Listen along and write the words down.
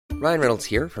Ryan Reynolds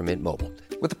here from Mint Mobile.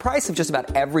 With the price of just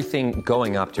about everything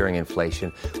going up during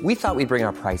inflation, we thought we'd bring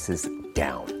our prices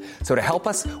down. So to help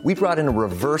us, we brought in a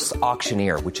reverse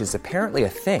auctioneer, which is apparently a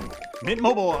thing. Mint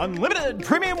Mobile Unlimited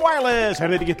Premium Wireless. How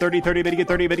to get 30, 30, bit to get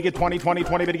 30, bit to get 20, 20,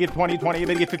 20, bit to get 20, 20,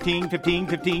 bit to get 15, 15,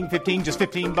 15, 15, just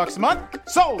 $15 a month?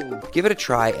 Sold! Give it a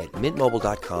try at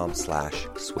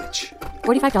mintmobile.com/switch.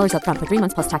 $45 up front for 3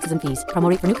 months plus taxes and fees. Promo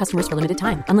rate for new customers for limited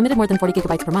time. Unlimited more than 40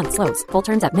 gigabytes per month. Slows full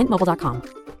terms at mintmobile.com.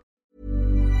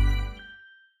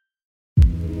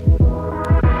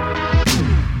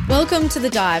 Welcome to The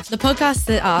Dive, the podcast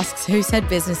that asks who said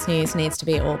business news needs to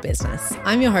be all business.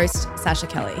 I'm your host, Sasha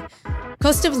Kelly.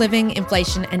 Cost of living,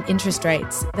 inflation and interest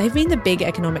rates, they've been the big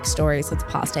economic stories of the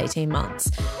past 18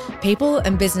 months. People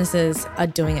and businesses are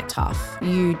doing it tough.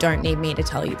 You don't need me to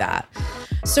tell you that.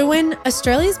 So when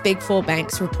Australia's big four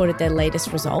banks reported their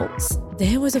latest results,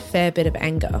 there was a fair bit of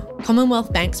anger.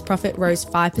 Commonwealth Bank's profit rose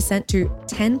 5% to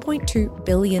 $10.2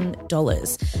 billion.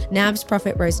 NAB's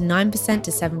profit rose 9%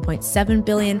 to $7.7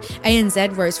 billion.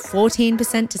 ANZ rose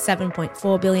 14% to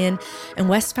 $7.4 billion. And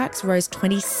Westpac's rose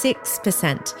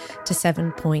 26% to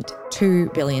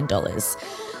 $7.2 billion.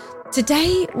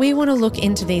 Today, we want to look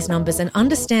into these numbers and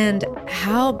understand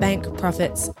how bank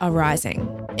profits are rising.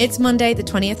 It's Monday, the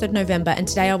 20th of November, and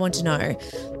today I want to know,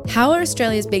 how are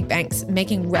Australia's big banks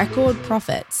making record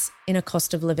profits in a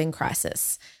cost of living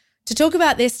crisis? To talk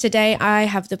about this today, I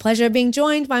have the pleasure of being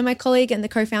joined by my colleague and the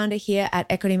co-founder here at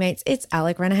Equity Mates. It's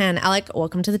Alec Renahan. Alec,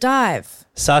 welcome to The Dive.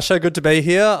 Sasha, good to be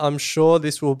here. I'm sure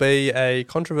this will be a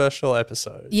controversial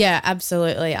episode. Yeah,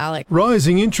 absolutely, Alec.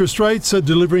 Rising interest rates are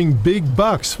delivering big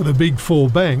bucks for the big four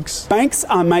banks. Banks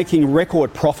are making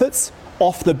record profits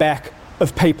off the back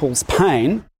of people's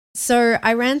pain. So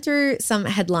I ran through some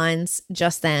headlines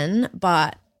just then,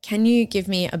 but can you give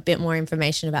me a bit more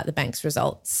information about the bank's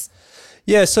results?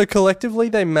 Yeah, so collectively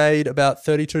they made about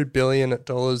 $32 billion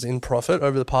in profit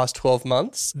over the past 12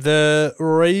 months. The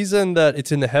reason that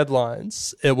it's in the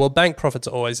headlines, bank profits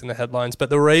are always in the headlines, but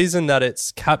the reason that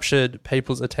it's captured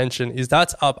people's attention is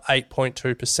that's up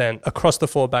 8.2% across the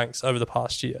four banks over the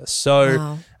past year. So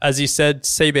wow. As you said,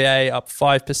 CBA up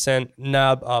 5%,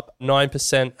 NAB up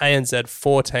 9%, ANZ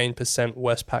 14%,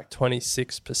 Westpac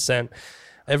 26%.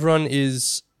 Everyone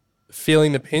is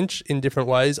feeling the pinch in different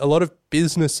ways. A lot of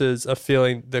businesses are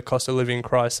feeling the cost of living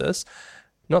crisis,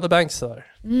 not the banks though.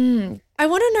 I want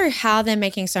to know how they're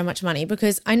making so much money,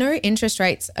 because I know interest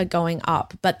rates are going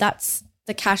up, but that's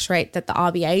the cash rate that the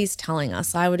RBA is telling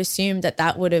us. I would assume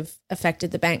that would have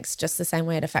affected the banks just the same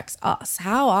way it affects us.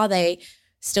 How are they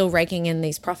still raking in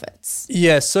these profits?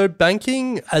 Yeah, so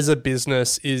banking as a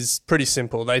business is pretty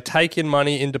simple. They take in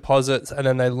money in deposits and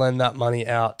then they lend that money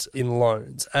out in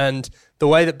loans. And the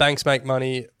way that banks make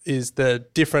money is the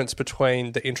difference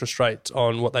between the interest rate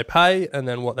on what they pay and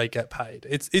then what they get paid.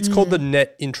 It's called the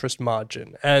net interest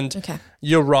margin. And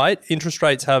You're right, interest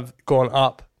rates have gone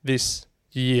up this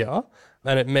year,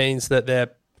 and it means that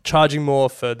they're charging more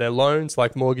for their loans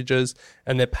like mortgages,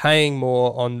 and they're paying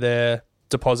more on their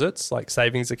deposits like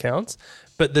savings accounts.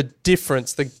 But the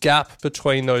difference, the gap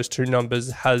between those two numbers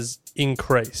has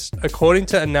increased. According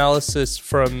to analysis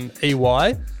from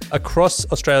EY, across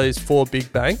Australia's four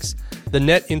big banks, the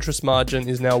net interest margin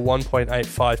is now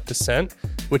 1.85%,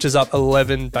 which is up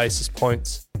 11 basis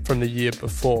points from the year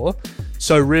before.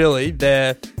 So really,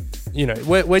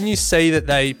 when you see that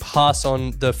they pass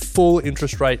on the full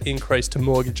interest rate increase to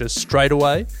mortgages straight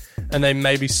away, and they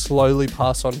maybe slowly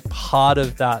pass on part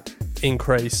of that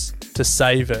increase to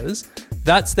savers,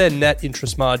 that's their net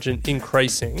interest margin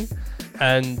increasing,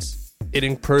 and it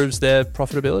improves their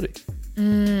profitability.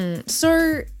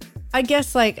 So I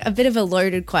guess a bit of a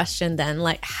loaded question then,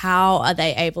 how are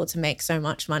they able to make so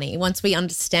much money once we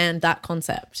understand that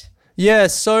concept? Yeah,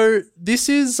 so this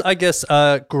is, I guess,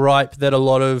 a gripe that a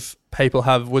lot of people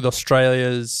have with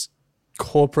Australia's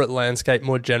corporate landscape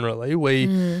more generally.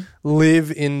 We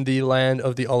live in the land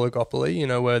of the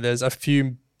oligopoly, where there's a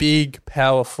few big,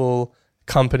 powerful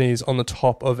companies on the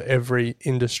top of every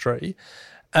industry.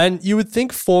 And you would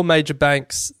think four major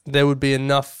banks, there would be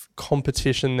enough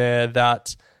competition there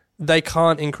that they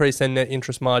can't increase their net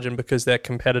interest margin because their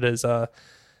competitors are,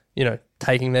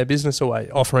 taking their business away,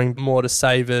 offering more to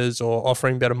savers or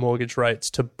offering better mortgage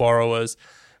rates to borrowers.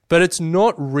 But it's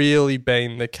not really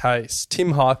been the case.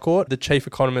 Tim Harcourt, the chief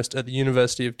economist at the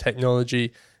University of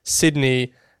Technology,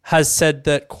 Sydney, has said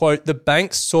that, quote, the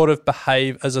banks sort of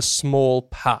behave as a small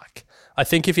pack. I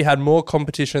think if you had more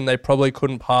competition, they probably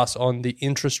couldn't pass on the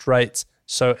interest rates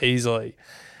so easily.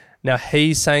 Now,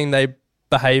 he's saying they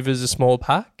behave as a small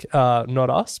pack, not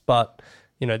us, but,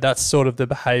 that's sort of the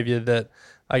behaviour that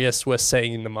I guess we're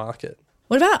seeing in the market.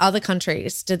 What about other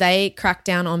countries? Do they crack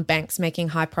down on banks making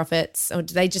high profits, or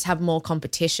do they just have more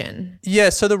competition? Yeah,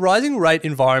 so the rising rate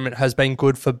environment has been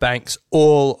good for banks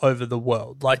all over the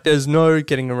world. Like, there's no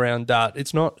getting around that.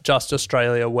 It's not just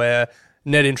Australia where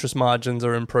net interest margins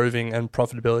are improving and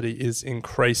profitability is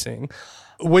increasing.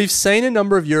 We've seen a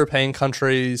number of European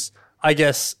countries, I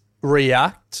guess,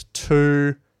 react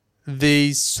to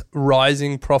these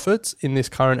rising profits in this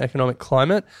current economic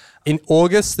climate. In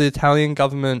August, the Italian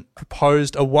government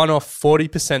proposed a one-off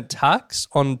 40% tax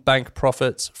on bank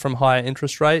profits from higher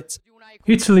interest rates.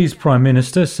 Italy's Prime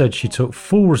Minister said she took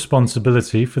full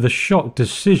responsibility for the shock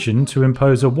decision to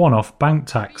impose a one-off bank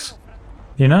tax.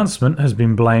 The announcement has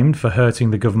been blamed for hurting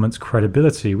the government's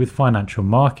credibility with financial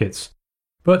markets.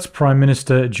 But Prime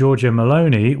Minister Giorgia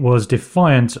Meloni was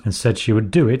defiant and said she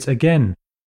would do it again.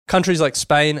 Countries like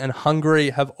Spain and Hungary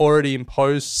have already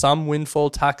imposed some windfall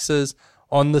taxes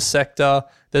on the sector.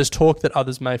 There's talk that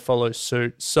others may follow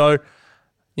suit. So,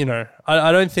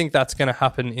 I don't think that's going to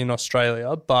happen in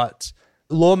Australia, but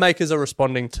lawmakers are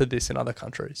responding to this in other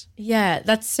countries. Yeah,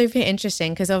 that's super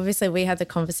interesting because obviously we had the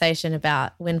conversation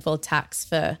about windfall tax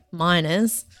for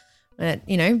minors. But,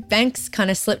 banks kind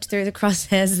of slipped through the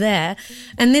crosshairs there.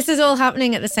 And this is all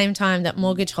happening at the same time that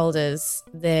mortgage holders,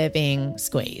 they're being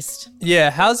squeezed.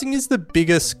 Yeah, housing is the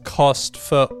biggest cost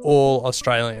for all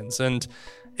Australians, and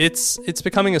it's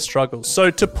becoming a struggle.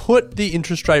 So to put the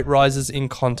interest rate rises in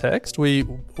context, we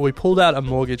pulled out a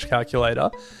mortgage calculator.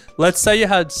 Let's say you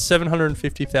had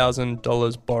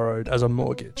 $750,000 borrowed as a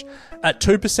mortgage. At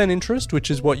 2% interest,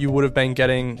 which is what you would have been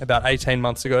getting about 18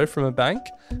 months ago from a bank,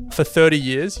 for 30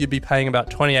 years, you'd be paying about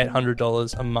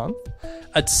 $2,800 a month.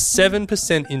 At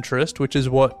 7% interest, which is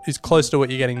what is close to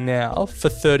what you're getting now, for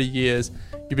 30 years,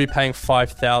 you'd be paying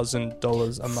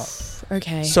 $5,000 a month.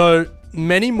 Okay. So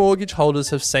many mortgage holders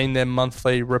have seen their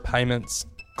monthly repayments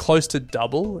close to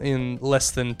double in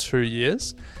less than 2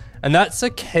 years. And that's a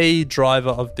key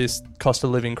driver of this cost of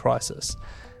living crisis.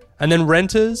 And then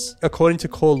renters, according to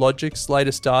CoreLogic's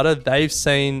latest data, they've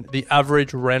seen the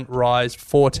average rent rise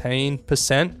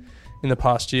 14% in the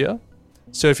past year.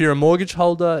 So if you're a mortgage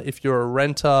holder, if you're a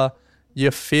renter,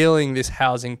 you're feeling this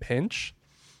housing pinch.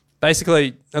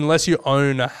 Basically, unless you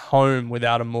own a home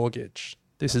without a mortgage,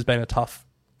 this has been a tough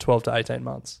 12 to 18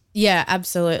 months. Yeah,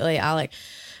 absolutely, Alec.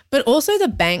 But also the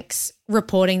banks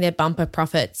reporting their bumper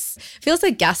profits feels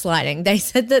like gaslighting. They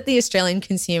said that the Australian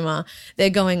consumer, they're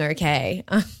going okay.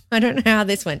 I don't know how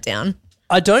this went down.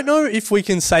 I don't know if we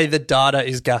can say the data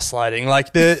is gaslighting.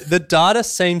 Like the data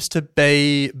seems to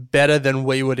be better than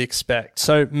we would expect.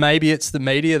 So maybe it's the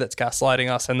media that's gaslighting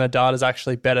us and the data's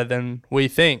actually better than we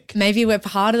think. Maybe we're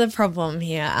part of the problem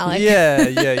here, Alec.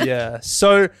 Yeah.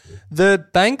 So the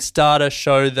bank's data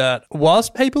show that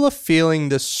whilst people are feeling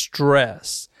the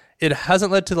stress, it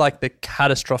hasn't led to like the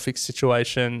catastrophic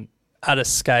situation at a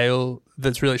scale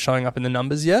that's really showing up in the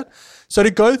numbers yet. So to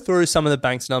go through some of the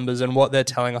bank's numbers and what they're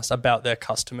telling us about their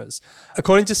customers.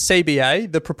 According to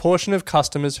CBA, the proportion of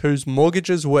customers whose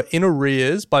mortgages were in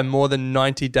arrears by more than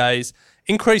 90 days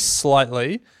increased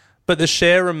slightly, but the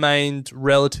share remained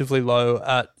relatively low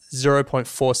at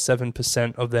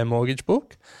 0.47% of their mortgage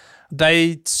book.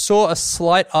 They saw a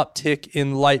slight uptick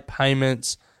in late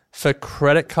payments for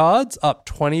credit cards, up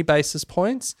 20 basis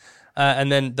points,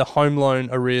 and then the home loan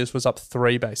arrears was up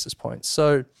 3 basis points.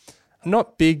 So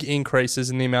not big increases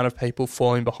in the amount of people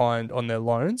falling behind on their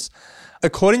loans.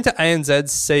 According to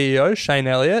ANZ's CEO, Shane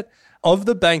Elliott, of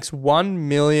the bank's 1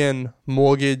 million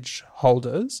mortgage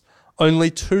holders, only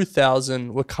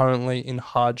 2,000 were currently in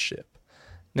hardship.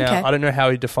 Now, okay. I don't know how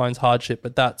he defines hardship,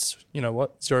 but that's,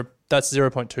 that's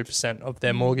 0.2% of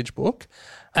their mortgage book.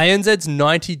 ANZ's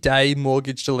 90-day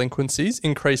mortgage delinquencies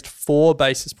increased 4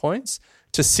 basis points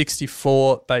to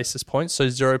 64 basis points, so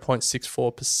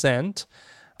 0.64%.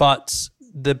 But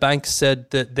the bank said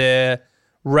that their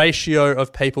ratio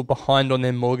of people behind on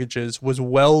their mortgages was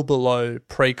well below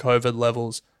pre-COVID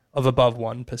levels of above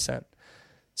 1%.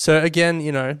 So again,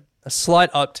 a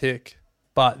slight uptick,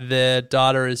 but their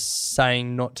data is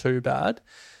saying not too bad.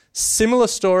 Similar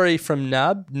story from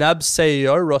NAB. NAB's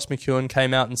CEO, Ross McEwen,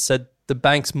 came out and said the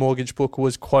bank's mortgage book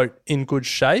was, quote, in good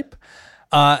shape.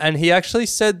 And he actually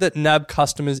said that NAB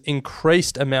customers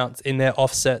increased amounts in their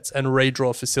offsets and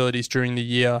redraw facilities during the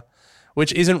year,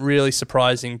 which isn't really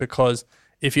surprising because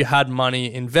if you had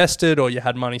money invested or you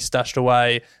had money stashed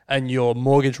away and your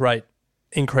mortgage rate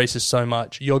increases so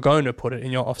much, you're going to put it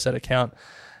in your offset account.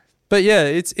 But yeah,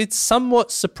 it's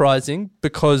somewhat surprising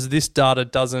because this data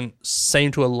doesn't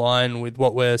seem to align with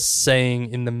what we're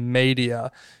seeing in the media.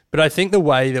 But I think the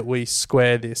way that we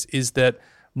square this is that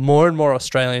more and more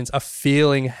Australians are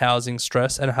feeling housing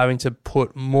stress and having to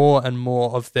put more and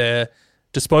more of their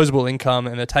disposable income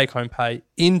and their take-home pay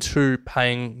into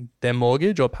paying their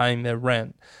mortgage or paying their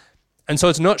rent. And so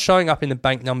it's not showing up in the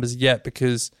bank numbers yet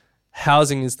because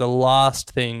housing is the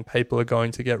last thing people are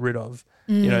going to get rid of.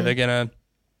 You know, they're going to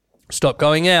stop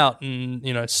going out and,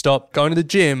 you know, stop going to the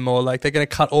gym, or like they're going to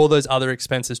cut all those other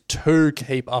expenses to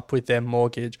keep up with their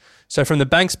mortgage. So from the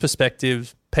bank's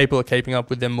perspective, people are keeping up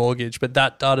with their mortgage, but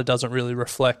that data doesn't really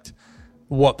reflect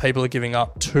what people are giving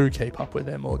up to keep up with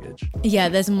their mortgage. Yeah,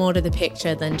 there's more to the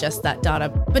picture than just that data.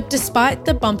 But despite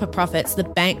the bumper profits, the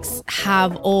banks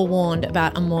have all warned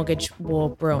about a mortgage war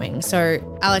brewing. So,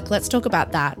 Alec, let's talk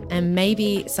about that and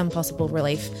maybe some possible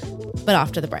relief, but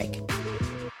after the break.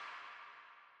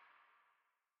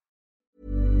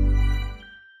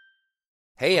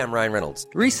 Hey, I'm Ryan Reynolds.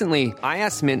 Recently, I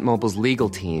asked Mint Mobile's legal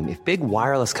team if big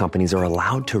wireless companies are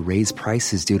allowed to raise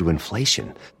prices due to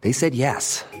inflation. They said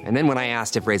yes. And then when I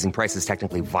asked if raising prices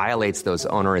technically violates those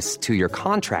onerous 2-year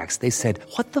contracts, they said,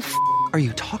 "What the f*** are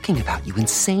you talking about, you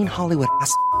insane Hollywood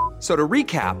ass?" So to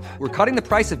recap, we're cutting the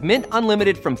price of Mint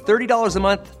Unlimited from $30 a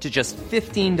month to just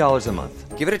 $15 a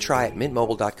month. Give it a try at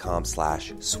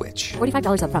mintmobile.com/switch.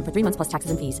 $45 up front for 3 months plus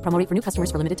taxes and fees. Promo rate for new customers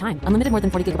for limited time. Unlimited more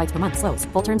than 40 gigabytes per month. Slows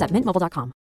full terms at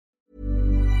mintmobile.com.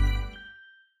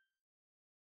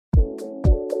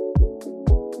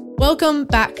 Welcome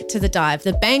back to The Dive.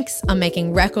 The banks are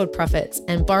making record profits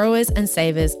and borrowers and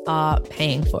savers are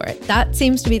paying for it. That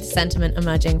seems to be the sentiment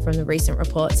emerging from the recent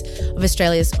reports of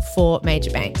Australia's 4 major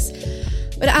banks.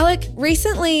 But Alec,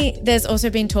 recently there's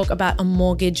also been talk about a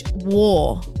mortgage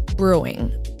war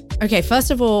brewing. Okay,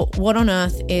 first of all, what on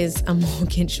earth is a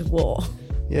mortgage war?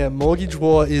 Yeah, mortgage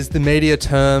war is the media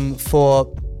term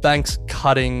for banks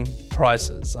cutting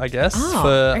prices, I guess,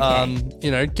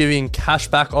 giving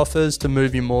cashback offers to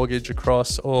move your mortgage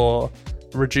across or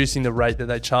reducing the rate that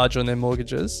they charge on their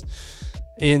mortgages.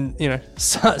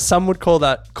 Some would call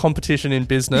that competition in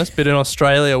business, but in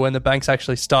Australia, when the banks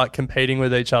actually start competing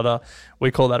with each other,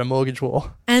 we call that a mortgage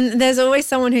war. And there's always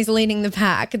someone who's leading the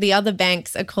pack. The other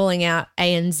banks are calling out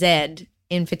ANZ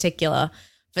in particular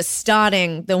for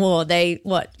starting the war. They,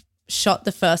 shot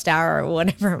the first arrow or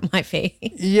whatever it might be.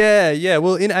 Yeah.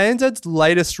 Well, in ANZ's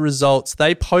latest results,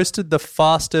 they posted the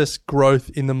fastest growth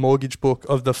in the mortgage book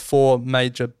of the 4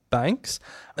 major banks.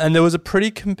 And there was a pretty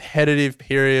competitive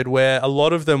period where a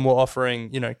lot of them were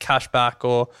offering, cash back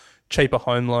or cheaper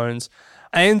home loans.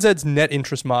 ANZ's net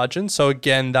interest margin, so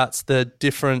again, that's the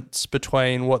difference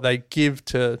between what they give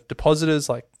to depositors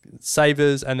like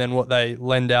savers and then what they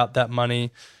lend out that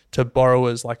money to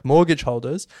borrowers like mortgage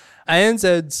holders.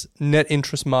 ANZ's net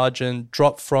interest margin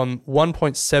dropped from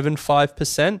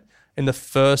 1.75% in the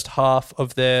first half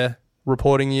of their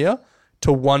reporting year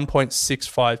to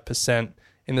 1.65%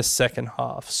 in the second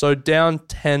half. So down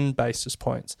 10 basis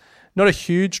points. Not a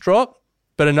huge drop,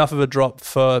 but enough of a drop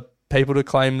for people to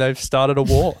claim they've started a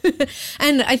war.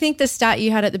 And I think the stat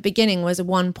you had at the beginning was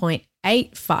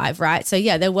 1.85, right? So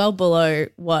yeah, they're well below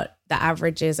what the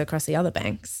average is across the other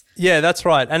banks. Yeah, that's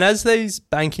right. And as these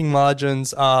banking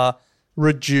margins are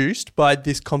reduced by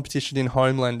this competition in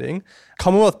home lending,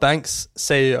 Commonwealth Bank's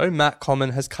CEO, Matt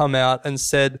Comyn, has come out and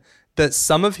said that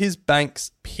some of his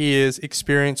bank's peers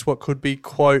experience what could be,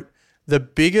 quote, the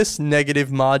biggest negative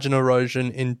margin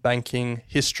erosion in banking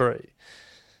history.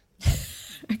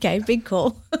 Okay, big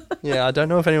call. Yeah, I don't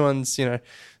know if anyone's,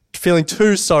 feeling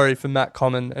too sorry for Matt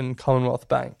Comyn and Commonwealth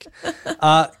Bank.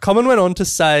 Comyn went on to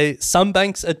say some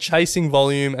banks are chasing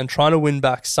volume and trying to win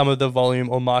back some of the volume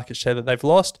or market share that they've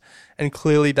lost, and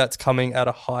clearly that's coming at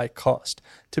a high cost.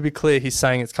 To be clear, he's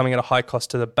saying it's coming at a high cost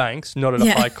to the banks, not at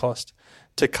a high cost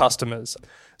to customers.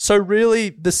 So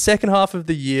really, the second half of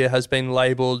the year has been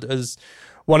labelled as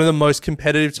one of the most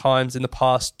competitive times in the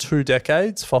past 2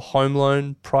 decades for home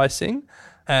loan pricing,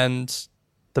 and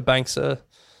the banks are,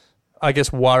 I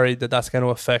guess, worried that that's going to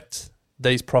affect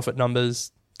these profit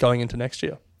numbers going into next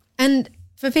year. And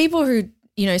for people who,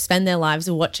 spend their lives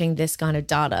watching this kind of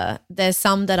data, there's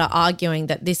some that are arguing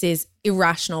that this is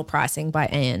irrational pricing by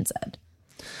ANZ.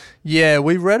 Yeah,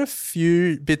 we read a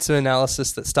few bits of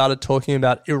analysis that started talking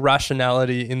about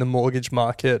irrationality in the mortgage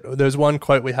market. There's one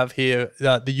quote we have here.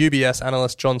 The UBS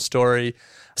analyst, John Story,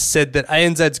 said that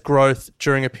ANZ's growth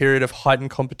during a period of heightened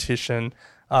competition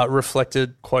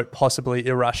reflected, quote, possibly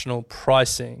irrational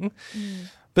pricing.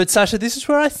 But Sasha, this is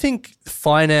where I think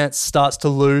finance starts to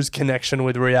lose connection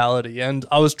with reality. And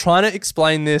I was trying to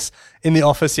explain this in the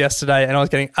office yesterday and I was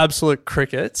getting absolute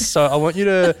crickets. So I want you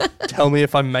to tell me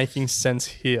if I'm making sense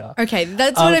here. Okay,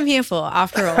 that's what I'm here for,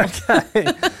 after all.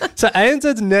 Okay. So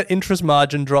ANZ's net interest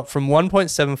margin dropped from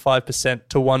 1.75%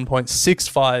 to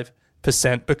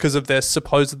 1.65% because of their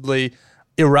supposedly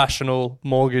irrational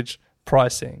mortgage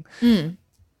pricing.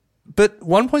 But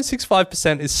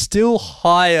 1.65% is still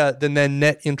higher than their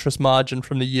net interest margin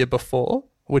from the year before,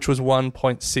 which was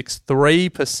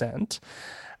 1.63%.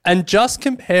 And just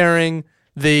comparing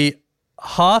the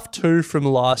half two from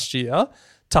last year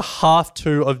to half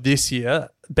two of this year,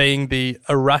 being the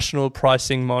irrational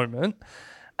pricing moment,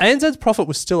 ANZ's profit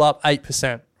was still up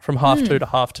 8% from half two to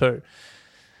half two.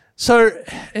 So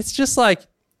it's just like,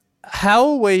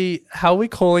 how are we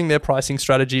calling their pricing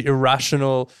strategy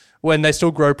irrational when they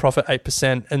still grow profit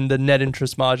 8% and the net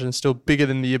interest margin is still bigger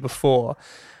than the year before?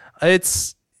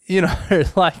 It's,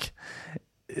 like,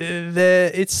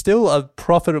 it's still a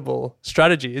profitable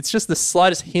strategy. It's just the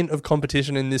slightest hint of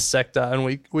competition in this sector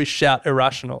and we shout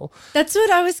irrational. That's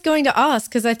what I was going to ask,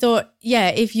 because I thought,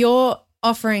 if you're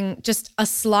offering just a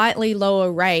slightly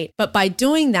lower rate, but by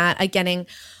doing that are getting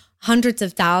hundreds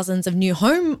of thousands of new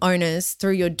homeowners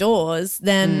through your doors,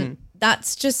 then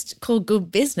that's just called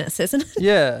good business, isn't it?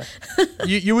 Yeah.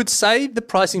 You would say the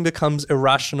pricing becomes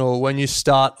irrational when you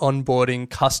start onboarding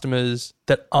customers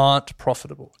that aren't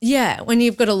profitable. Yeah, when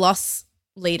you've got a loss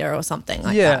leader or something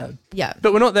like that. Yeah.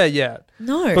 But we're not there yet.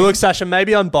 No. But look, Sasha,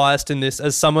 maybe I'm biased in this.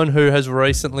 As someone who has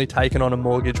recently taken on a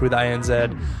mortgage with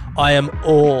ANZ, I am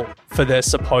all for their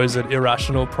supposed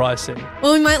irrational pricing.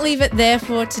 Well, we might leave it there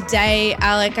for today,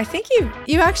 Alec. I think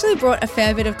you actually brought a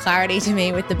fair bit of clarity to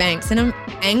me with the banks, and I'm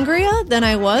angrier than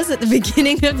I was at the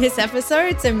beginning of this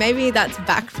episode, so maybe that's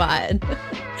backfired.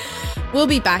 We'll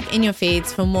be back in your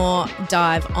feeds for more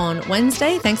Dive on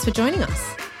Wednesday. Thanks for joining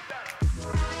us.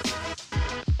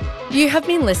 You have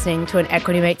been listening to an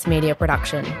Equity Mates Media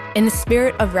production. In the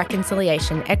spirit of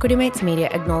reconciliation, Equity Mates Media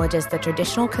acknowledges the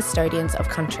traditional custodians of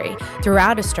country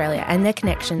throughout Australia and their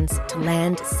connections to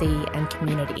land, sea and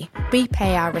community. We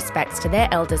pay our respects to their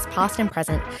elders past and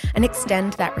present and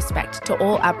extend that respect to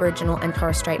all Aboriginal and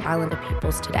Torres Strait Islander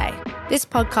peoples today. This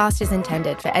podcast is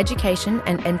intended for education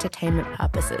and entertainment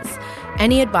purposes.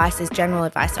 Any advice is general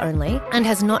advice only and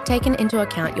has not taken into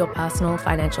account your personal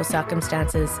financial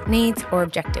circumstances, needs or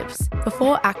objectives.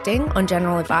 Before acting on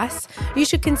general advice, you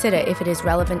should consider if it is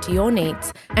relevant to your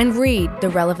needs and read the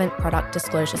relevant product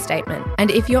disclosure statement.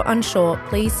 And if you're unsure,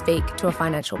 please speak to a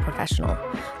financial professional.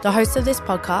 The hosts of this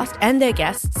podcast and their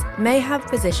guests may have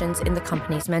positions in the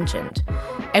companies mentioned.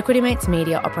 Equity Mates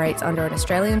Media operates under an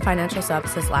Australian Financial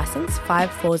Services Licence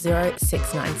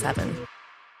 540697.